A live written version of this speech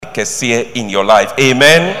kesiye in your life.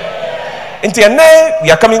 Amen.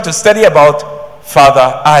 We are coming to study about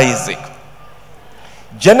Father Isaac.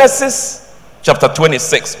 Genesis chapter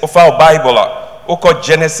 26. Of our Bible,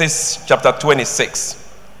 Genesis chapter 26.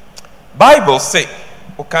 Bible say,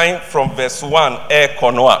 from verse 1,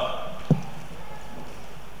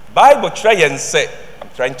 Bible try and say, I'm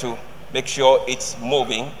trying to make sure it's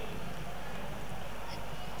moving.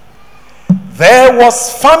 There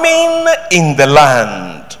was famine in the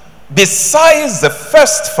land, besides the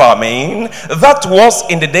first famine that was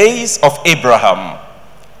in the days of Abraham.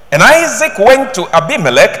 And Isaac went to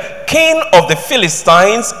Abimelech, king of the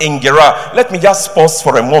Philistines in Gerar. Let me just pause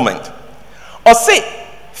for a moment. Or say,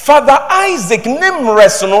 Father Isaac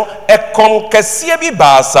nimres no ekom kesiye bi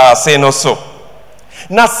baasa se no so.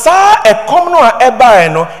 Na sa ekom no a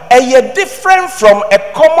eba no eye different from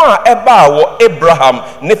ekom a eba wo Abraham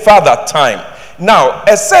ne father time. Now,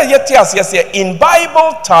 in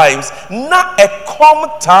Bible times, na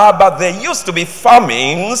ekom ta, but there used to be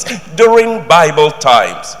famines during Bible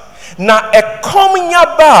times. Na ekom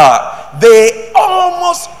nyaba, they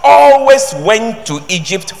almost always went to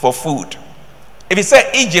Egypt for food. If you say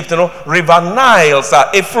Egypt, River Niles are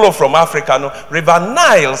a flow from Africa, River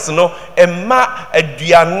Niles, ema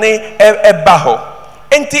eduane ebaho.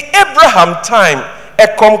 Enti Abraham time,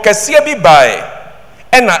 ekom kesiye bi bae,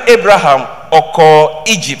 ena Abraham oko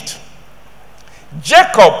Egypt.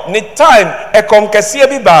 Jacob ni time ekom kesiye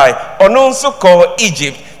bi bae, ononso ko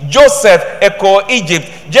Egypt. Joseph eko Egypt.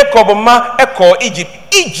 Jacob ma eko Egypt.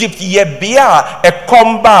 Egypt ye bia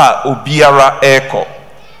ekomba obiara eko.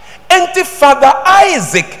 Enti Father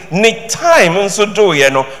Isaac ni time nso do ye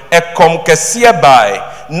no ekom kesiye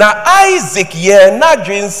bae. Na Isaac ye na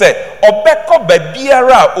dwen se obeko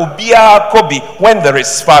babiara obiara kobi when there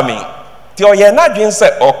is famine. Ti o ye na dwen se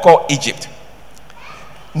oko Egypt.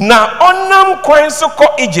 Na onam kwan so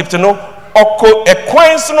ko Egypt no oko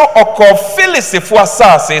ekwan so no oko Filistifo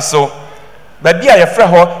asase so. Babi a ye frɛ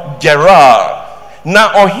ho Gerar.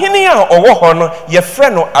 Na ohene a owo ho no ye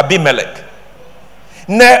frɛ no Abimelech.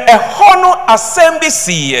 Na ehɔ no asɛm bi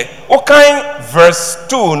siye. Okan verse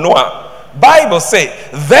 2 no a Bible say,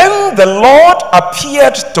 then the Lord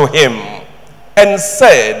appeared to him and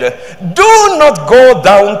said, do not go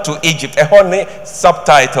down to Egypt. Ehɔ ne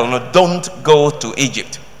subtitle no, don't go to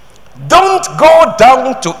Egypt. Don't go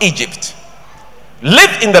down to Egypt.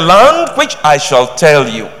 Live in the land which I shall tell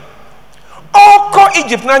you. Oh, go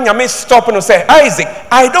Egypt na nyame stop and say, Isaac,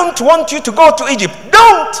 I don't want you to go to Egypt.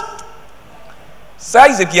 Don't. Say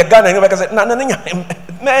Isaac, you're gonna say, no,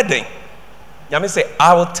 nyame say,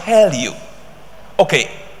 I will tell you. Okay,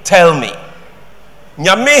 tell me.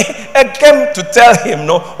 Nyame came to tell him,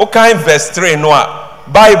 no, okay, verse 3, no,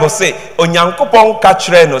 Bible say, onyankopon ka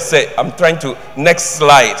kyerɛ no say, I'm trying to, next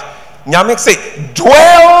slide. Nyame say,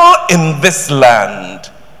 dwell in this land.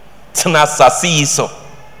 Tena sasi so.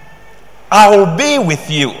 I will be with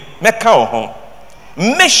you. Meka ho.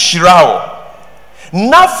 Meshrao.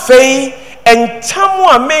 Na fei entamu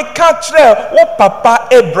a meka kyerɛ wo papa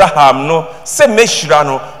Abraham no se meshra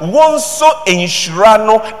no wonso enhyira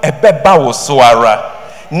no ebeba wo so ara.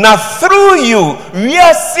 Na through you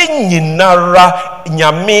wiase nyinara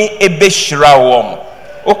nyame ebeshira wom.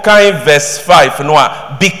 Okay, verse 5 no,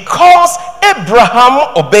 because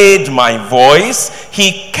Abraham obeyed my voice,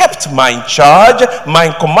 he kept my charge,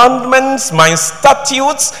 my commandments, my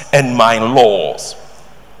statutes, and my laws.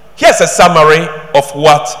 Here's a summary of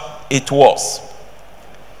what it was.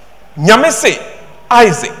 Nyame say,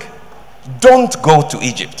 Isaac, don't go to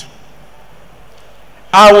Egypt.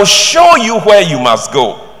 I will show you where you must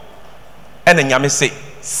go. And then Nyame say,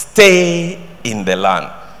 stay in the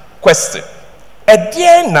land. Question.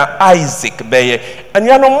 Edie na Isaac beye.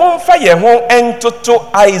 Anyano momfa ye ho entoto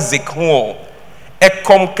Isaac ho.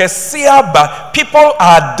 Ekom kesiaba. People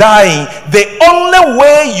are dying. The only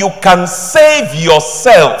way you can save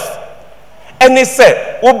yourself. And he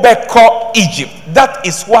said, Ubeko Egypt. That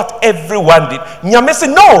is what everyone did. Nyame said,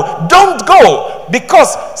 no, don't go.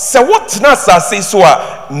 Because se what nasa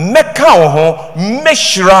siswa meka ho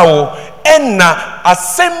meshrao. Enna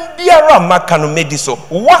asembiara makano mediso.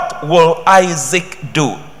 What will Isaac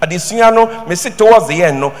do? Adisuano me see towards the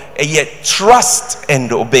end no a trust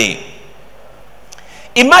and obey.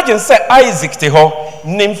 Imagine say Isaac te ho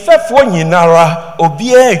nimfefo nyinara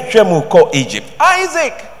obia etwam ko Egypt.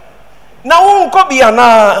 Isaac na wonko bia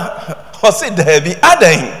na hosi dabi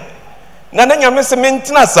adan na nyame se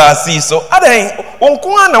mentina saasi so adan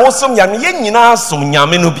wonko na wosom nyame nyina som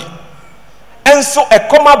nyame no bi. And so a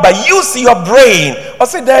comma by use your brain. Or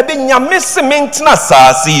say there be nyame se mentina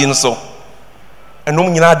saasi so. And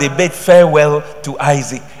they bade farewell to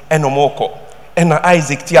Isaac and Omoko. and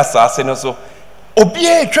Isaac ti asase no so obi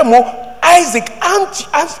etwemo Isaac,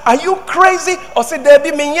 are you crazy? Or say there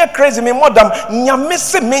be me crazy me madam nyame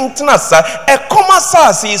se maintenance e come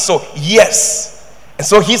so yes. And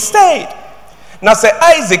so he stayed. Now say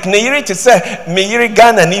Isaac ne yiri to say me yiri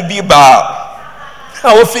Ghana ni bi ba.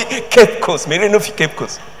 How fi Cape Coast, me no fi Cape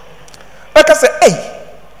Coast. Like I say, hey,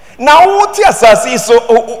 now what asase so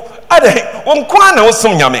ade wonkwa na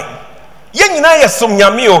wosum nyame. Ye nyina ye som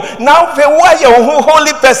nyame o now fe wa ye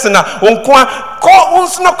holy person na wonkwa ko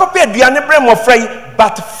unsu na kopia duane bre mo frai.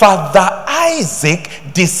 But Father Isaac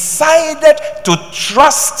decided to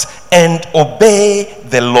trust and obey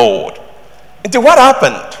the Lord. And what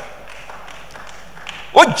happened?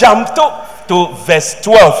 We jumped to verse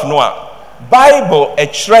 12 no. Bible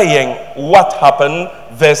extraying what happened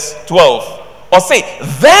verse 12. Or say,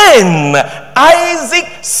 then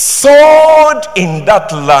Isaac sowed in that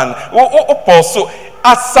land. Also,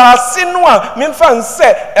 assassinwa minfan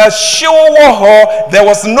say there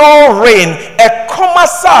was no rain. A comma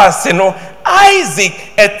Isaac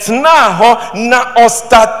etna ho na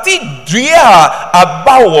ostati dria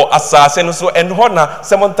abawo assassin so and hona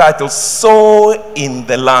seven titles sow in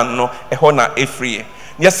the land no ehona efree.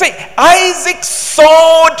 You say Isaac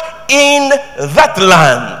sowed in that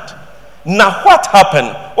land. Now what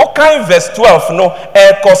happened? What kind of verse 12 no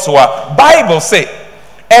Koswa Bible say,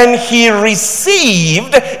 and he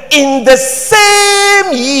received in the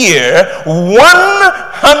same year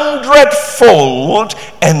 100-fold,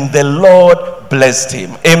 and the Lord blessed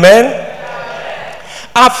him. Amen.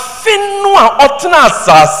 Afinwa otna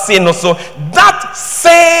asase so that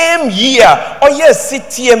same year, oh yes,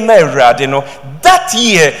 city emerald, that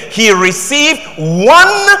year he received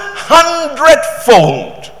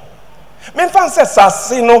 100-fold. Menfan says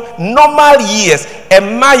normal years a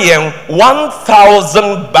mayen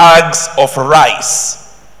 1,000 bags of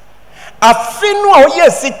rice. Afinwa oh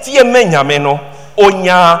yes, city emenyameno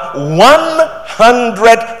onya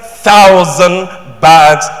 100,000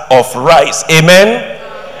 bags of rice. Amen.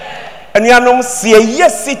 And yanom see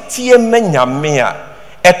yes city emenyamea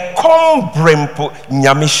a combrempo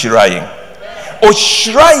nyame shirayen o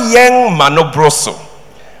shirayen manobroso.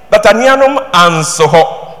 But anyanom anso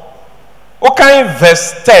ho. Okay,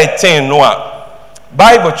 verse 13 no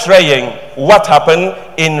Bible traying what happened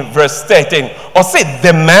in verse 13. Or say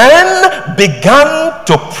the man began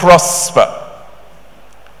to prosper.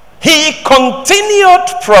 He continued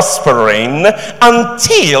prospering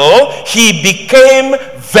until he became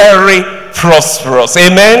very prosperous.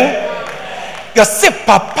 Amen. You see,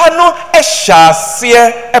 Papa no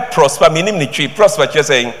a prosper. Meaning the tree prosper. Just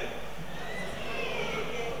saying.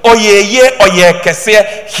 He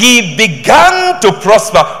began to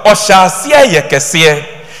prosper.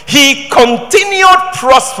 He continued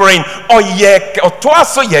prospering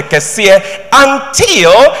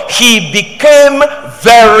until he became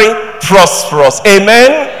very prosperous.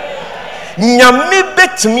 Amen. Nyame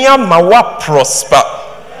betumi ama wa prosper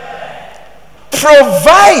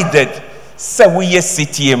provided say we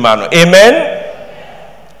city man. Amen.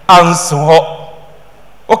 And so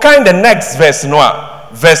okay, in the next verse no.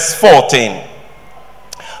 Verse 14.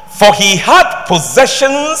 For he had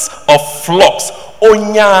possessions of flocks,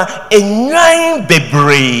 onya enyan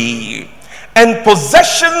bebre, and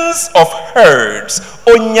possessions of herds,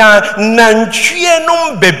 onya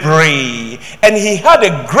nanchienum bebre, and he had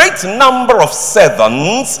a great number of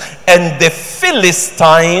servants, and the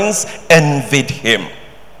Philistines envied him.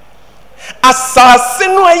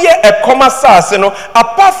 Assassin a comma assassin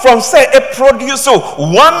apart from say a produce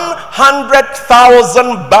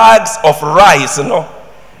 100,000 bags of rice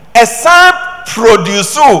a sub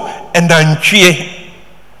produce and anchie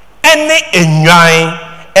any enwine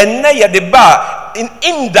and nay the bar in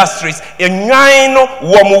industries enwine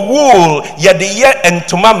warm wool yade and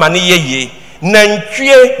toma mani ye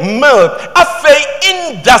nanchie milk afe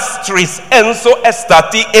industries and so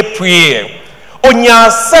estati a prayer. On your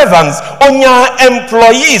servants, on your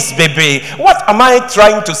employees, baby. What am I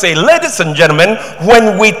trying to say? Ladies and gentlemen,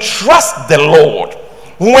 when we trust the Lord,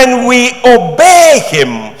 when we obey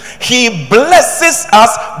him, he blesses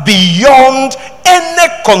us beyond any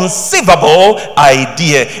conceivable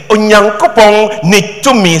idea. Onyankopon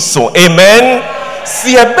nitumi so. Amen.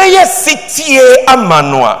 Siebeye sitie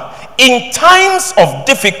amanwa. In times of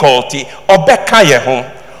difficulty, obekaye ho,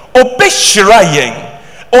 obeshirayen.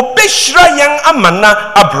 Obeshra yang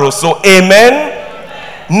amana abroso. Amen.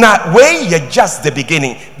 Now, where you're just the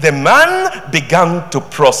beginning, the man began to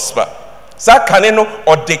prosper. Sakaneno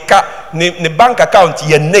or deka ne bank account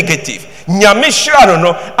ye negative. Nyamishra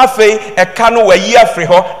no afei eka no wayi afri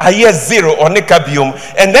ho aye zero oneka biom.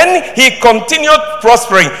 And then he continued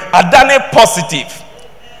prospering, adane positive.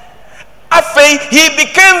 Afei he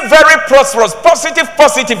became very prosperous, positive,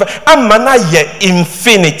 amana ye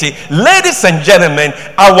infinity. Ladies and gentlemen,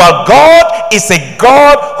 our God is a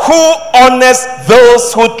God who honors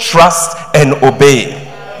those who trust and obey.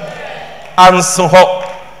 And so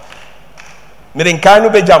read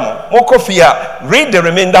the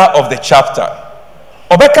remainder of the chapter.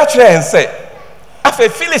 Obeka chere and say, afei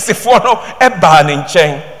Filistifo no eba ne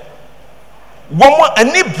nchen. Womo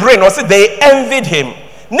ani brain was they envied him.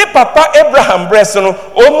 Ni papa Abraham breso no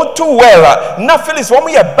omu too well na Phyllis womu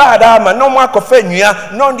ye bad ama no mo akofa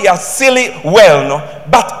nua no they are silly well no,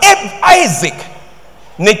 but Isaac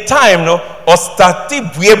ni time no o starti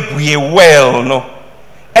buebue well no.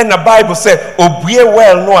 And the Bible said obue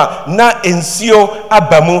well no na ensio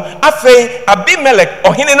abamu. Afei Abimelech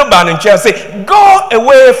ohine no ba ne nche say go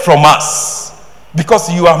away from us, because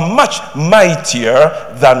you are much mightier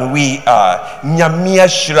than we are. Nyamia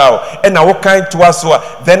shirao. And now what kind to us?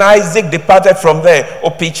 Then Isaac departed from there.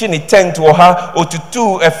 Opichini tent to her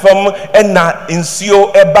otutu efam and na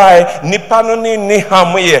insio ebai nipanoni ni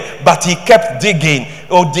hamuye. But he kept digging.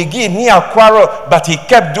 Digging near quarrel, but he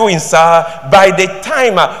kept doing so. By the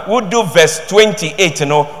time we'll do verse 28,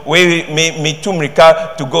 we me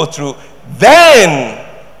tumrika to go through. Then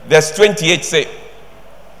verse 28 say,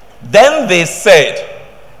 then they said,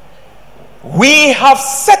 we have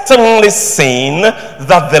certainly seen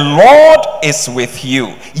that the Lord is with you.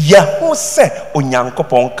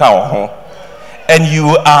 And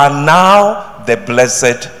you are now the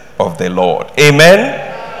blessed of the Lord. Amen.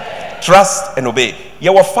 Trust and obey.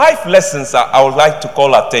 There were 5 lessons that I would like to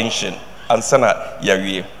call attention. Ansana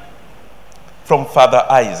Yahweh. From Father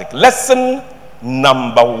Isaac. Lesson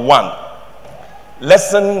number 1.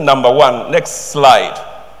 Lesson number 1. Next slide.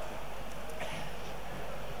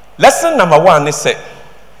 Lesson number 1 is that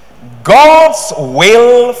God's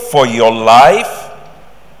will for your life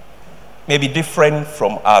may be different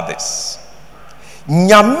from others.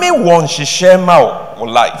 Nyame won shishema o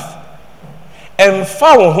life. And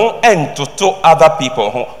found and to other people.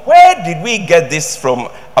 Where did we get this from?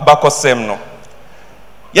 Abakosemno.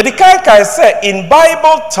 Yedikai say in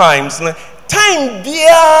Bible times, time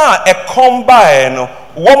dia a combine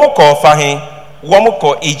womoko fahin,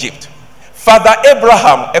 womoko Egypt. Father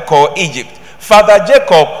Abraham eko Egypt. Father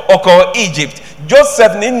Jacob eko Egypt.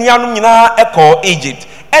 Joseph ni nianu nyina eko Egypt.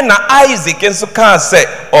 And Isaac enso kan say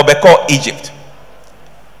obeko Egypt.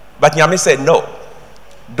 But Nyame said no.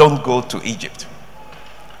 Don't go to Egypt.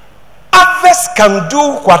 Others can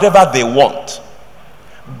do whatever they want.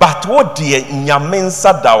 But what the Nyame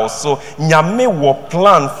nsada also, Nyame will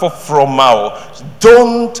plan for from now.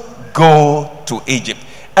 Don't go to Egypt.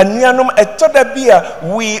 And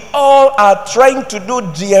we all are trying to do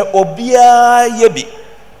dear obia yebi.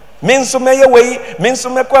 Minsume ye way,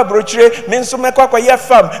 minsume kwa brochure, minsume kwa ye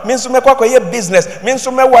farm, minsume kwa ye business,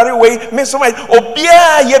 minsume worry way, minsume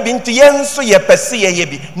obia yebi nti yenso ye pesi ye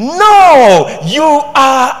yebi. No, you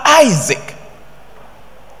are Isaac.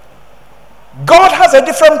 God has a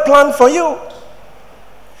different plan for you.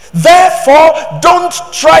 Therefore, don't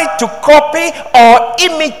try to copy or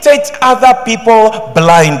imitate other people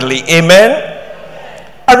blindly. Amen.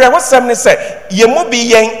 What somebody said, "You must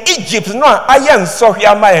be in Egypt. No, I am sorry,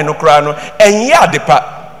 I'm no crano. And yeah, the part.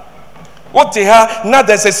 What now?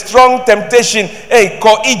 There's a strong temptation. Hey,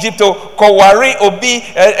 call Egypt, call worry, obi,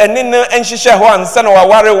 and then and shisha one son or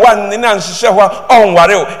worry one, and shisha one on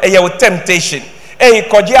worry. A temptation. Hey,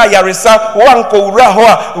 koja yarisa one ko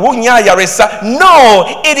rahoa wunya yarisa.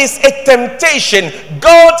 No, it is a temptation.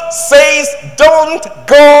 God says, don't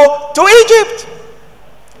go to Egypt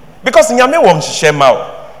because nyame won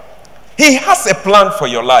shema. He has a plan for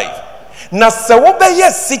your life. Na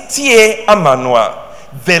sewobeye sitie amanwa.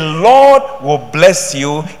 The Lord will bless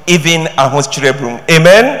you even ahoschrebrum.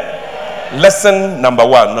 Amen. Lesson number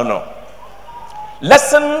 1. No.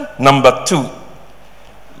 Lesson number 2.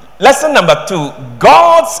 Lesson number 2.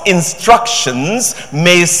 God's instructions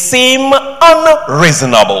may seem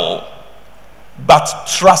unreasonable, but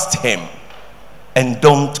trust Him and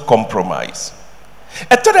don't compromise.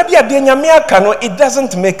 It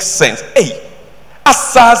doesn't make sense. Hey,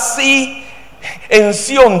 asasi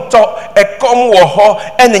ensionto ekom woho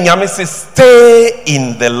and nyame say stay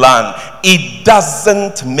in the land. It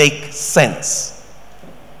doesn't make sense.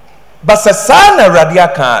 But sasana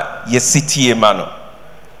radiaka yesiti emano.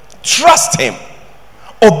 Trust Him.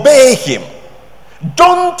 Obey Him.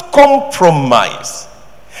 Don't compromise.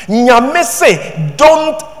 Nyame say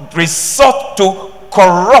don't resort to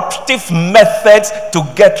corruptive methods to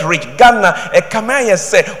get rich. Ghana, Kamaya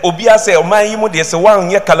said, Obia say, Omayimu de se wan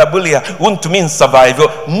ye kalabulia, won't mean survive.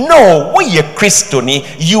 No, we ye Christoni,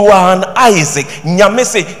 you are an Isaac. Nyame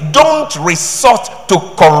say, don't resort to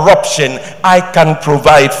corruption. I can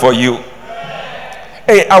provide for you.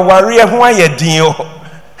 Hey, awaria why ye dio?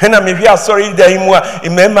 Hena me hia sorry da imu a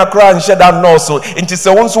imema kra nhye da no so nti se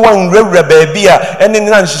won so wan rewre baby a ene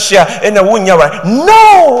na nhye ene wonya wa.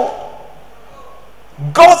 No,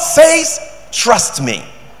 God says trust me.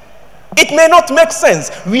 It may not make sense,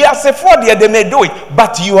 we are say for they may do it,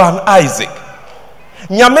 but you are an Isaac.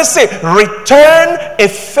 Nyame say return a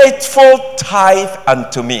faithful tithe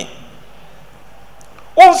unto me.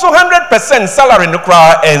 Also 100% salary no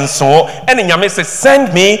cry, and so and Nyame say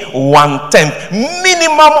send me 1/10,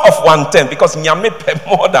 minimum of 1/10, because Nyame pay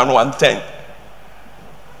more than 1/10.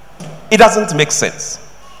 It doesn't make sense.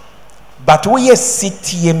 But we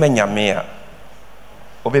city me Nyame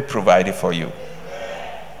will be provided for you.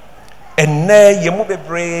 And ye mu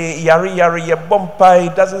bebre yari ye bompai.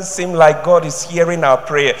 It doesn't seem like God is hearing our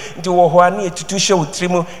prayer. Nti wo ho ani etutushe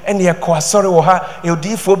utrimu ene ye kwa sorry wo ha e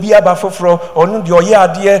odifo bia ba foforo onu de oye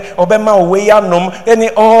ade obema owe yanom any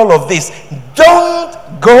all of this. Don't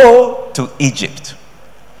go to Egypt.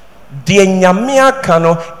 The nyamea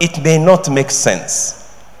kano, it may not make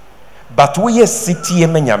sense. But we city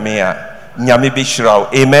me nyamea nyame bi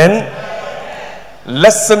shiraw. Amen.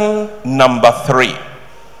 Lesson number 3.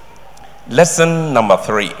 Lesson number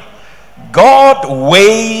 3. God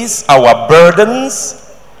weighs our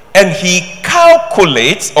burdens and he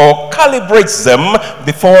calculates or calibrates them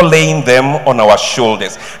before laying them on our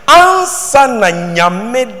shoulders. Ansa na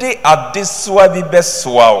nyame de adeswa bi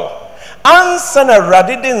beswa. Ansa na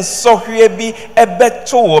radide nsohwe bi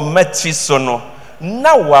ebeto wo mati so no.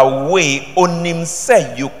 Na wa weigh onim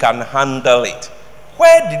say you can handle it.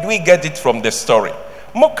 Where did we get it from the story?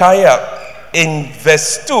 Mokaya in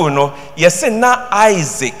verse 2, no, yes, na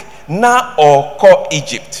Isaac na oko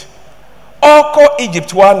Egypt. Oko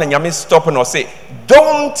Egypt one and yami stop and say,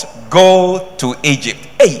 don't go to Egypt.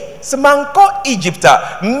 Hey, semanko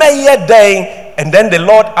Egypta, meye day. And then the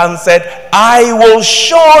Lord answered, I will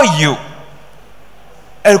show you.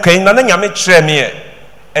 Okay, nana yami tremie.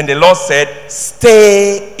 And the Lord said,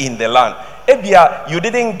 stay in the land. Ebia, you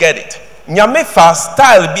didn't get it. Nyame fa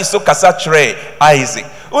style bi so kasa tre Isaac.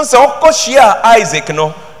 Unse okoshia Isaac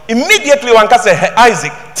no, immediately one can say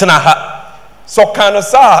Isaac tnaha. So can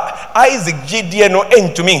sa Isaac gidie no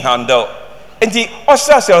entumi handle. And the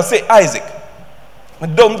Osha shall say Isaac,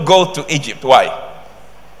 don't go to Egypt. Why?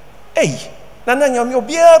 Hey, nana nyame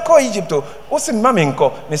obia ko Egypt o. O se mame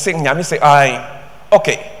nko, me say nyame say I.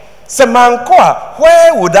 Okay. Se manko a,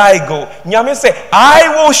 where would I go? Nyame say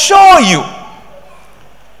I will show you.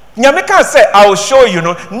 Nyame can say I will show you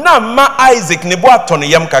no na ma Isaac ne bo atone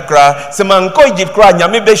yam kakra se man ko Egypt kra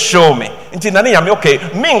nyame be show me nti na nyame okay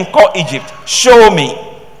me nko Egypt show me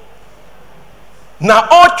na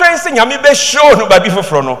all train say nyame be show no ba bi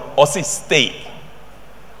foforo no or say stay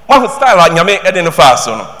one style nyame e de no fa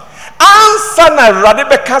so no answer na rade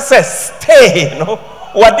be ka say stay no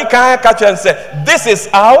wadi kan ka chen say this is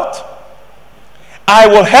out, I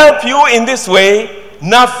will help you in this way.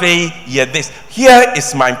 Nafe ye this. Here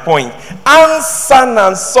is my point. Ansan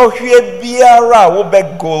and so here biara will be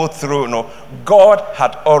go through. No, God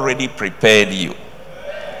had already prepared you.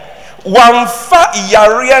 Wamfa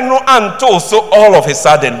yariano anto so all of a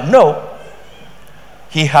sudden. No,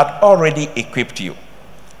 he had already equipped you.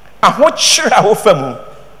 And what should I offer?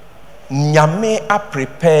 Nyame a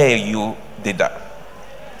prepare you did that.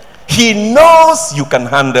 He knows you can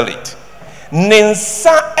handle it.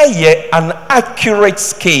 Nensa eye an accurate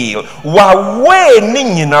scale. Wawe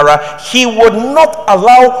ninyinara, he would not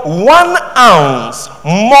allow 1 ounce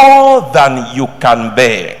more than you can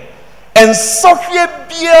bear. And so here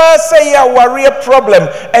bia say a warrior problem,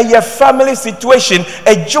 a family situation,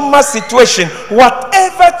 a juma situation,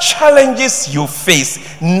 whatever challenges you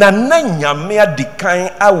face, nana nyamea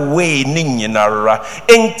dikan away ninyinara.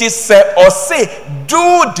 Enti se or say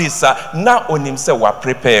do this na onim se wa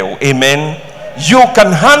prepare. Amen. You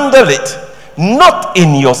can handle it, not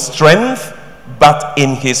in your strength, but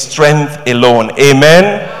in his strength alone.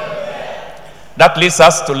 Amen. That leads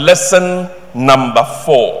us to lesson number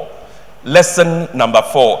 4. Lesson number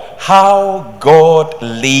 4, how God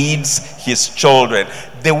leads his children.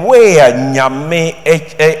 The way nyame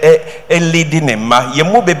leading ema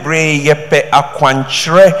yemu bebre yepe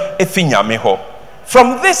akwanchre efi nyame ho.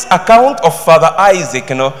 From this account of Father Isaac,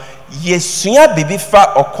 you know, yesuya bibi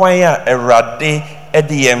fa okwan a Erade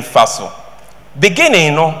edi yemfa so.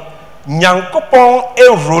 Beginning, no, Nyankopon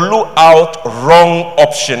rule out wrong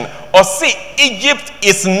option. or see, Egypt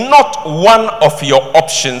is not one of your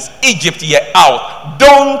options. Egypt, you're out.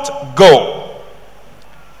 Don't go.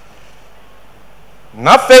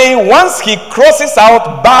 Nothing. Once he crosses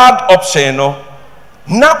out bad option,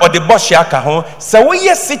 na or the boshiaka home, so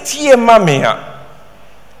we city mamia.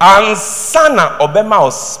 And sana obema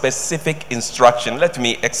or specific instruction. Let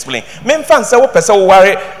me explain. Men fan say what person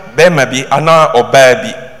worry bemabi ana or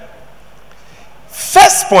baby.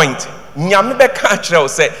 First point, nyame be ka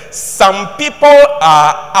say some people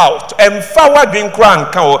are out. Emfawa green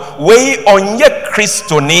kran kan we onye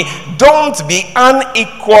Christoni, don't be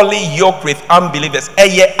unequally yoked with unbelievers.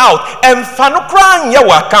 Eye out. Emfa kran ye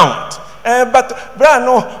account. But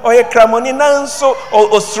brano oye kramoni nanso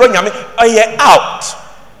osro nyame oye out.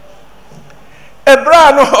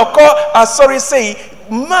 Ebrano oko sorry say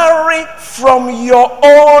marry from your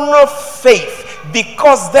own faith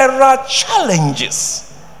because there are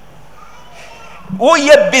challenges.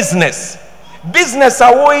 Oye business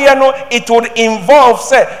it would involve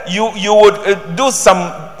say you would do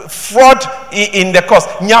some fraud in the cost.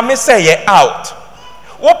 Nyame say ye out.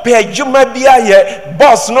 Wo pe adwuma bia ye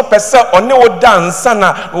boss no pese one wo dance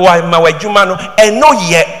na wa ma adwuma no eno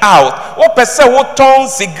ye out. Wo pese wo ton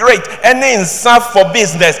cigarette ene nsa for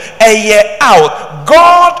business ye out.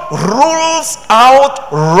 God rules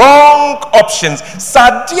out wrong options.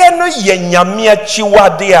 Sadie no ye nyame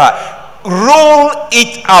achiwade a rule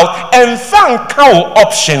it out and find cow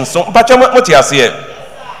options. So but what you say?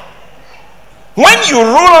 When you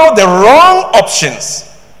rule out the wrong options,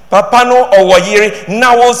 Papa no or wayiri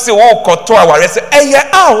now will say wo koto aware say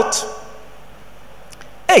out.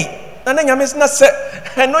 Hey, na nyame na say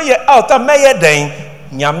no ye out am ye den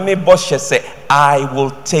nyame boshe say I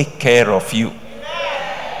will take care of you.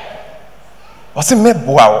 O say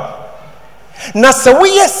meboa na se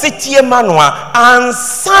we sitie manwa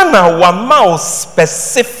ansana wa ma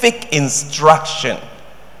specific instruction.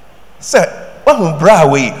 Say wahu bra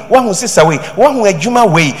we wahu sisa we wahu adwuma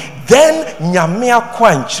we then nyame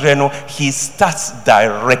akwankyere no he starts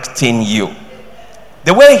directing you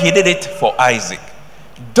the way he did it for Isaac.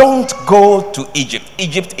 Don't go to Egypt.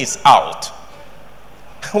 Egypt is out.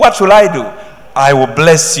 What will I do? I will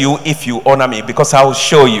bless you if you honor me because I will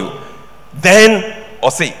show you. Then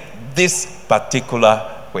or say this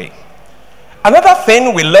particular way. Another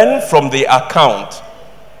thing we learn from the account,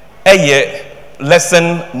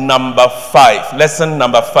 lesson number 5. Lesson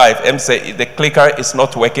number 5. M say the clicker is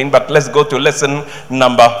not working, but let's go to lesson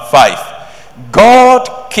number 5.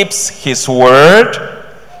 God keeps his word,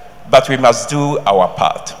 but we must do our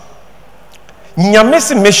part.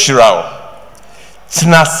 Nyamesi mishirao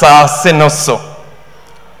tnasa senoso,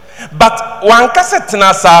 but wankase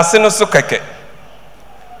tnasa senoso keke.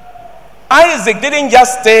 Isaac didn't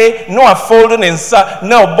just stay, no folding inside,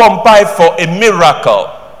 no bompai for a miracle.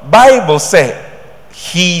 Bible said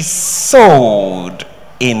he sowed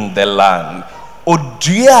in the land.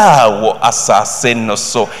 Oduawo asaseno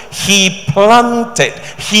so he planted,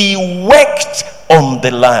 he worked on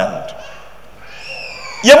the land.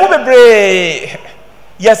 Yemu bebre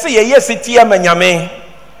yes itia manyame,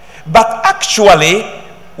 but actually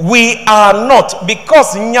we are not,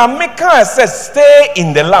 because Nyameka says stay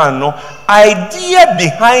in the land. No idea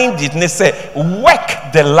behind it. They say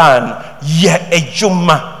work the land. Ye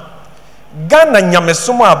ejuma. Ghana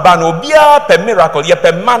Nyamesumo abano obia per miracle ye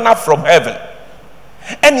per manna from heaven.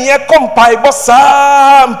 And ye come paibo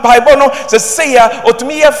sa paibo no say ya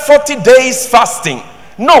otumi 40 days fasting.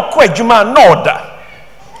 No kwejuma no order.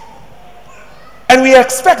 And we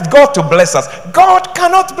expect God to bless us. God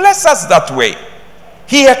cannot bless us that way.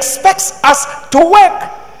 He expects us to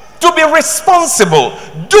work, to be responsible.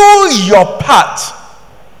 Do your part.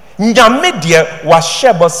 Nyamedie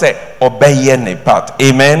washebo se obeye ne part.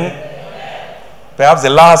 Amen. Perhaps the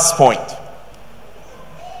last point.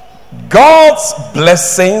 God's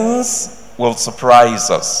blessings will surprise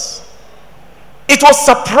us. It will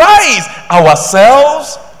surprise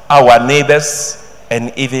ourselves, our neighbors,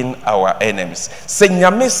 and even our enemies. Se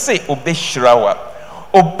nyame se obeshirawa.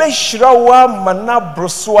 Obeshrawa mana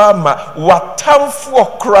broswama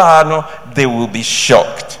watamfu krano, they will be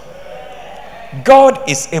shocked. God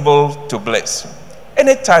is able to bless.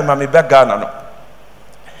 Anytime I'm in Ghana,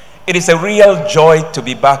 it is a real joy to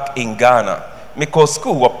be back in Ghana. Because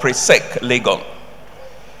school was Presec Legon.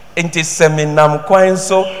 Inti seminam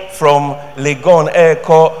kwanso from Legon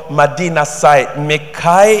Eko Madina side.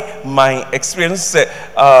 Mekai my experience.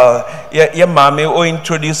 Your mommy or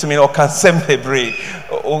introduce me or can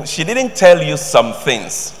she didn't tell you some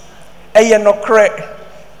things. Eye no kre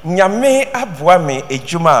nyame abwa me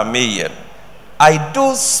ejuma meye. I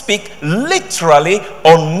do speak literally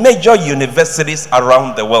on major universities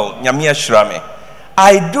around the world. Nyame ahyira me.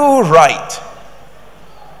 I do write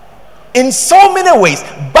in so many ways.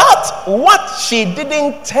 But what she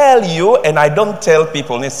didn't tell you, and I don't tell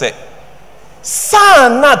people, they say,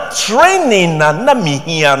 Sana training na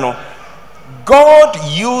mihiano. God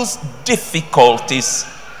used difficulties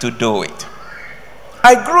to do it.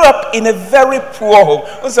 I grew up in a very poor home.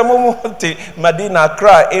 Madina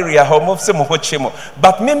Accra area home of some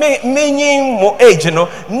but me mo age no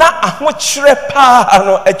na ahochre pa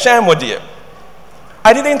no e chemo dear.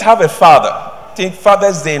 I didn't have a father. I think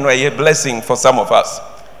Father's Day no a blessing for some of us.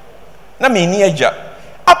 Na me ni eja.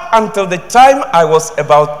 Up until the time I was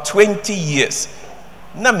about 20 years,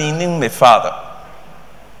 na meaning my father.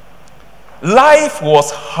 Life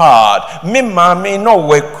was hard. Me mama no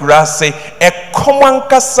we kurase e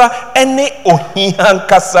komankasa ene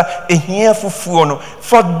ohiankasa ehia fufuo no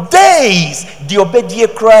for days the obedie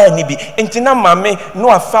cry ni bi entina mama no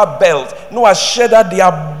afa belt no a shedder the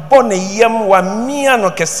abone yam wa mia no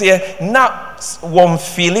kese na won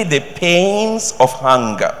feel the pains of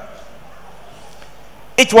hunger.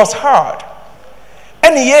 It was hard.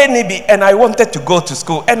 And I wanted to go to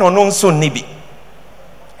school. And on so nibi.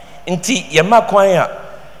 Inti yama kwanya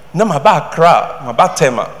na maba Accra, maba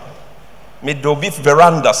Tema. Me do beef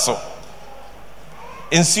veranda so.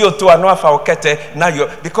 Insio to anoafa okete na yo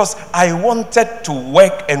because I wanted to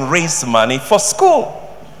work and raise money for school.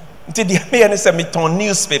 Inti di me say me ton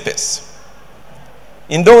newspapers.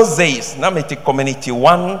 In those days, na me Community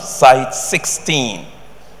 1 site 16.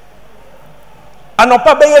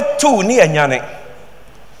 Anopa beye 2 ni enyane.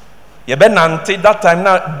 Yebe nante that time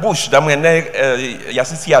na bush da me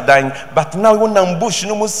yasisi adan but now won bush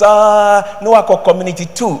no musa no akọ Community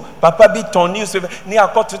 2 papa bi ton newspaper ni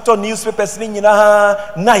akọ to newspapers ni nyina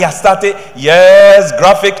na ya started yes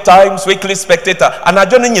Graphic Times, Weekly Spectator and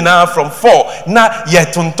ajo ni nyina from 4 na ye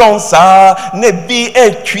tonton sa na bi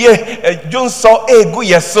etwie jonso egu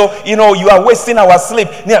yeso you know you are wasting our sleep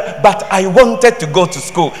but I wanted to go to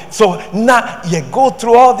school so na ye go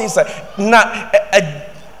through all this na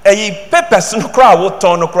a papers no cry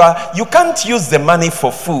no cry. You can't use the money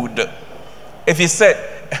for food. If you say,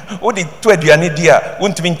 "What did to aduane dia?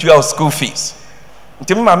 Won't mean to your school fees."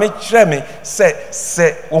 Ntimi mama kire me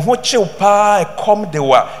say wo ho chew pa e come de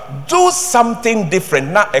wa do something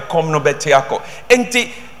different na e come no beti akọ.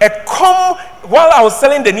 Enti e come while I was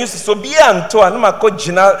selling the news so be anto anama ko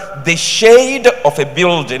gina the shade of a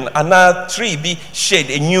building and a tree be shade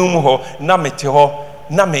enyum ho na mete ho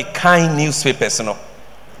na me kind newspapers no.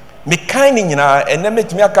 Me kind and then me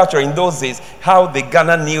capture in those days how the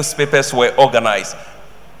Ghana newspapers were organized.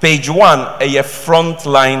 Page 1, a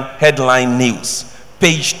frontline headline news.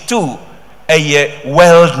 Page 2, a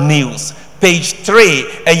world news. Page 3,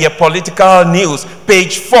 a political news.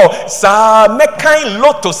 Page 4, sa me kind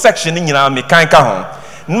lotto section in me kind kahon.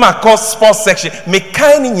 Nma sports section me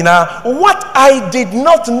kind what I did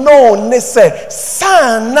not know ne say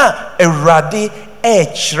sana eradi.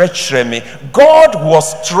 God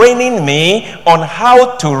was training me on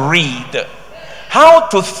how to read, how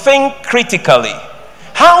to think critically,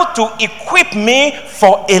 how to equip me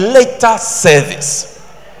for a later service.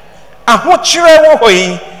 And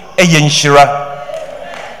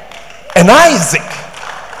Isaac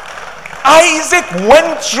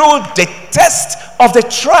went through the test of the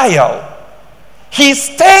trial. He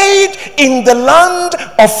stayed in the land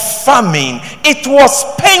of famine. It was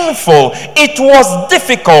painful. It was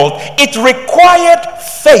difficult. It required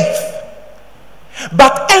faith.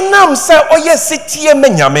 But Enam said, "Oh yes,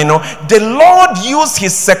 the Lord used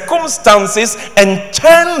his circumstances and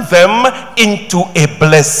turned them into a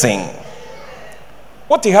blessing."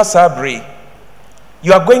 What he has Sabri?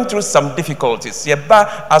 You are going through some difficulties.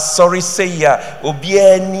 Yeba asori say ya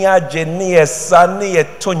obienia jenia sane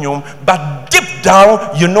etonyum, but deep down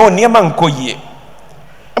you know niema nkoye.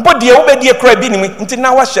 But the obedie cry bi ni nti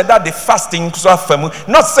na wa sheda the fasting so afamu.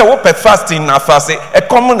 Not say wo pe fasting na fast e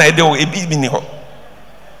come na e de o ebi bi ni ho.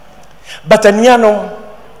 But anuanom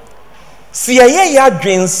si ye ya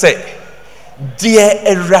dwen say de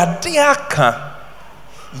Awurade aka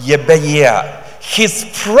yebeye a his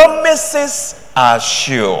promises are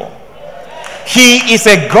sure. He is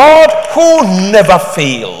a God who never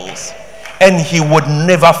fails, and he would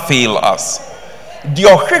never fail us. The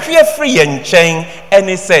ohwehwe free and chain, and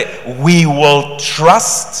he said, "We will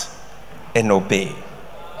trust and obey."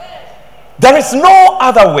 There is no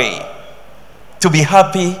other way to be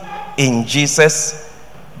happy in Jesus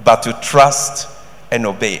but to trust and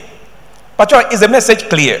obey. But is the message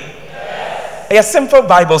clear? Yes. A simple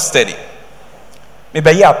Bible study.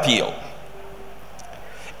 Maybe you appeal.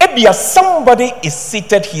 Ebia, somebody is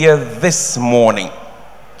seated here this morning.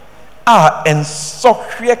 And so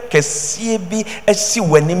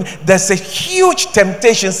there's a huge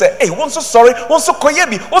temptation. Say, hey, once so sorry, once so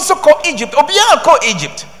koyebi, once so call Egypt, obia call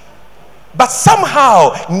Egypt. But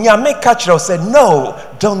somehow Nyame Kachra said, no,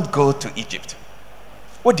 don't go to Egypt.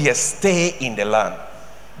 What do you stay in the land?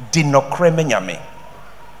 Dinokreme Nyame.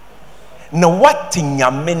 Now what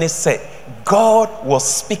Nyame said, God was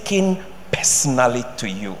speaking personally to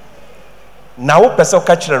you. Now person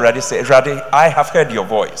Kachra Radi say, Radi, I have heard your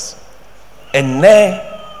voice. Ene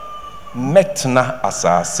metna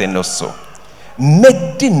asase no so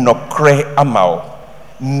medi nokre amao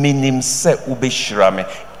minim se ubeshirame.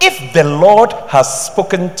 If the Lord has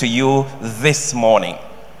spoken to you this morning,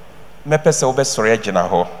 mepe se ubesore agina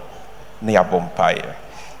ho ne abompaye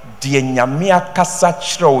die nyame akasa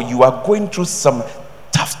chiro, you are going through some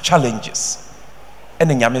tough challenges,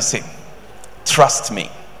 and nyame say, trust me,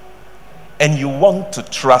 and you want to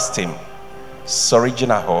trust him. Sorry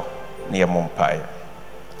gina ho near Mumpai.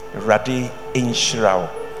 Radi inshirao.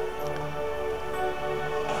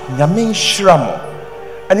 Nyamin shiramo.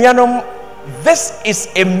 And yanom, this is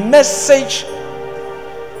a message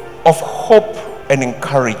of hope and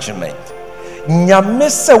encouragement.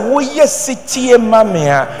 Nyamese woye sitie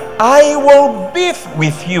mamea, I will be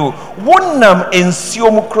with you. Wonam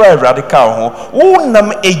ensiom kra radical ho,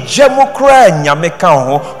 wonam ejemu kra nyame kan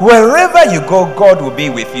ho. Wherever you go, God will be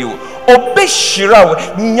with you. Obeshira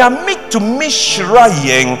nyame to mishra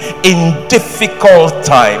yen in difficult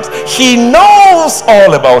times. He knows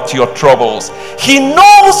all about your troubles. He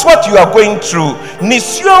knows what you are going through.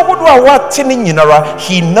 Nisua wudwa watini nyinara.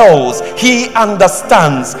 He knows. He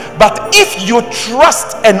understands. But if you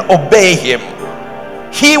trust and obey him,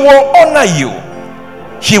 he will honor you.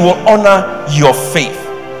 He will honor your faith.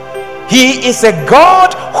 He is a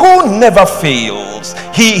God who never fails.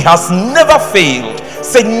 He has never failed.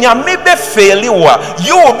 Say nyame be failiwa,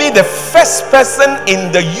 you will be the first person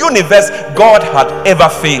in the universe God had ever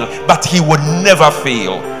failed, but he would never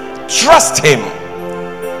fail. Trust him,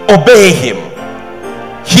 obey him.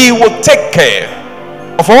 He will take care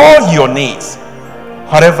of all your needs,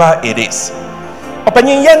 whatever it is. When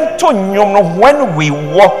we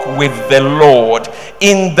walk with the Lord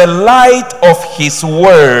in the light of his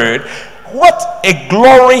word, what a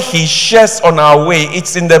glory he shares on our way.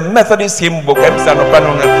 It's in the Methodist hymn book. He will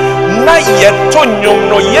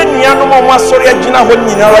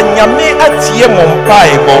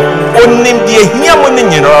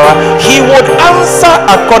answer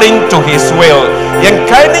according to his will.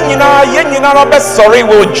 Sorry,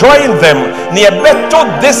 we'll join them near beto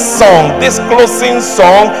this song, this closing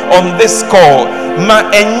song on this call. Ma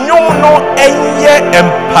enyumno enye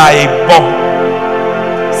empaibo.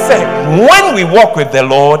 When we walk with the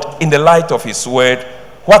Lord in the light of his word,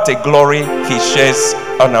 what a glory he shares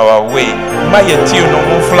on our way.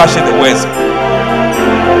 Flash the words.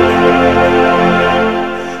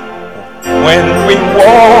 When we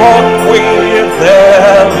walk with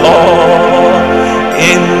the Lord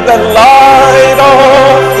in the light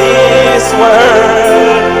of his word,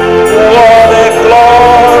 what a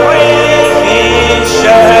glory he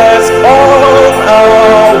shares on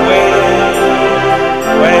our way.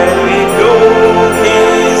 When we do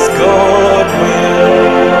his good will,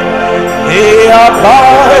 he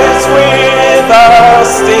abides with us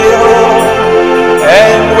still,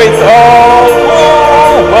 and with all who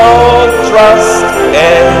will trust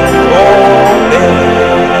and obey.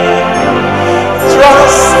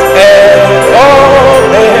 Trust and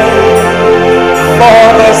obey, for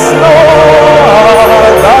there's no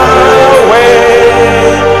other way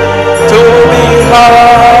to be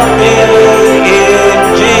happy in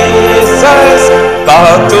Jesus,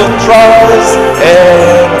 but to trust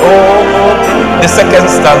and obey. The second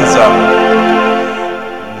stanza.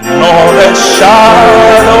 Nor a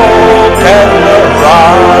shadow can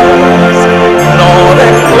arise, nor a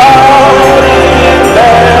cloud in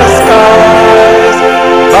the skies,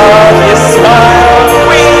 but his smile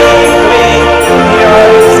quickly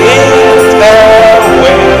hears in their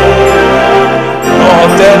way.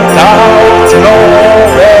 Not a doubt, nor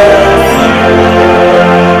a fear,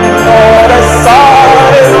 nor a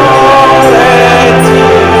sigh, nor a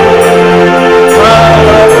tear, can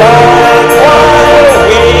abide while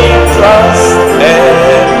we trust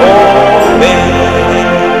and obey.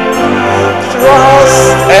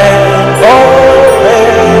 Trust and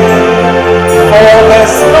obey, for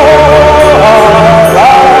there's no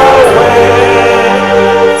other way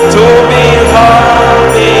to be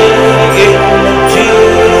happy in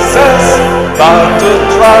Jesus, but to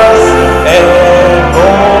trust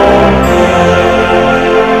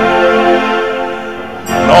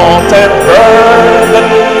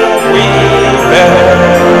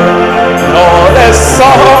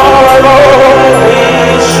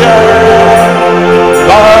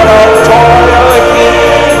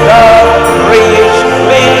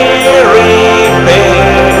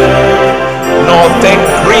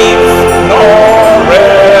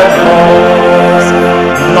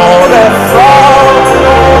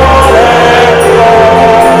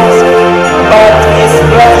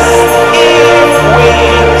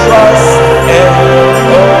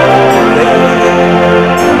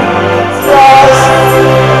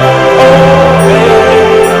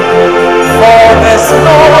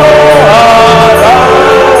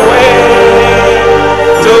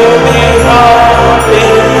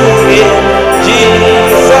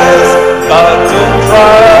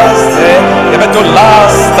The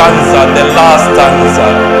last stanza.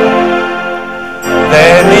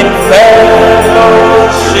 Then in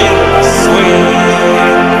fellowship sweet,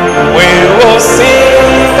 we will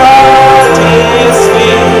sing at his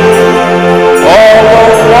feet. All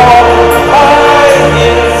will walk by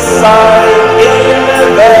his side in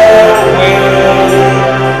their way.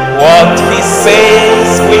 What he says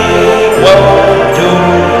we will do.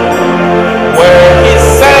 Where he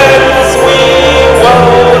sends we will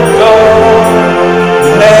go.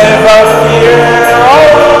 Never fear,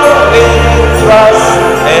 only trust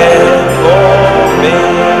and obey.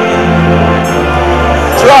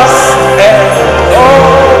 Trust and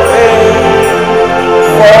obey,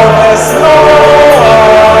 for there's no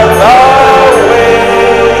other way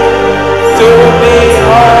to be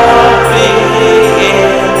happy in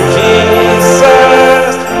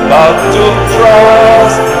Jesus, but to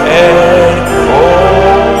trust and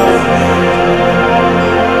obey.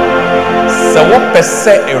 So what per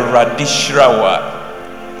se eradishrawa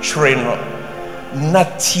treno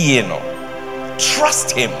natieno,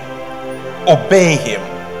 trust him, obey him,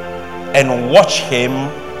 and watch him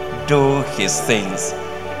do his things.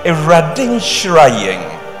 Eradin shraying,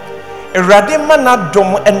 eradin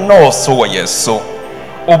manadom and no so yeso.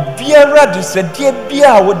 Obiara disedia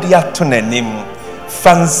bia wodia tonanim.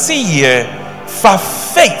 Fancy for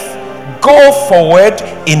faith, go forward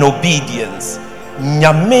in obedience.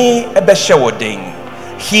 Nyame ebeshewoding.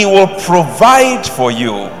 He will provide for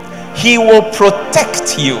you. He will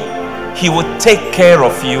protect you. He will take care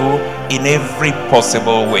of you in every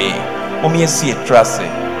possible way. On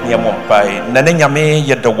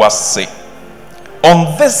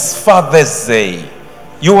this Father's Day,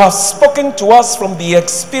 you have spoken to us from the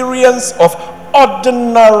experience of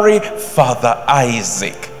ordinary Father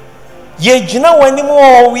Isaac. We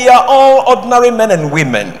are all ordinary men and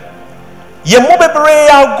women. We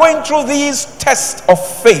are going through these tests of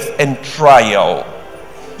faith and trial.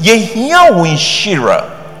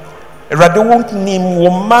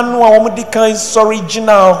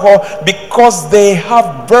 Because they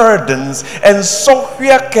have burdens and so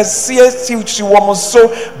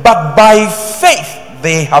but by faith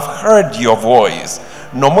they have heard your voice.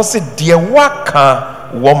 No more say dear waka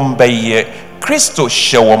wombe Christo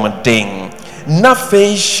shawom ding na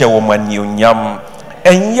fe shawom nyam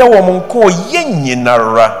and yawom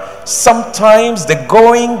yenyinara. Sometimes the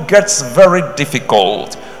going gets very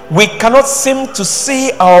difficult. We cannot seem to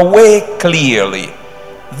see our way clearly.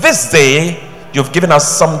 This day, you've given us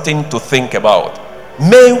something to think about.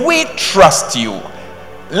 May we trust you.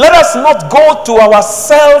 Let us not go to our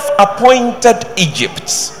self-appointed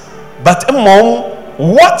Egypts, but among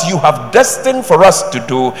what you have destined for us to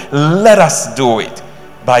do, let us do it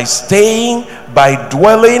by staying, by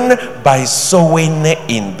dwelling, by sowing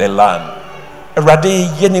in the land. Erade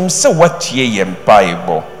yenim se watie yem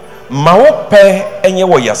Bible. Maope enye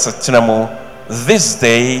wo yasetenamu this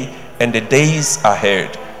day and the days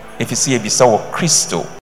ahead. If you see a bisa wo Christo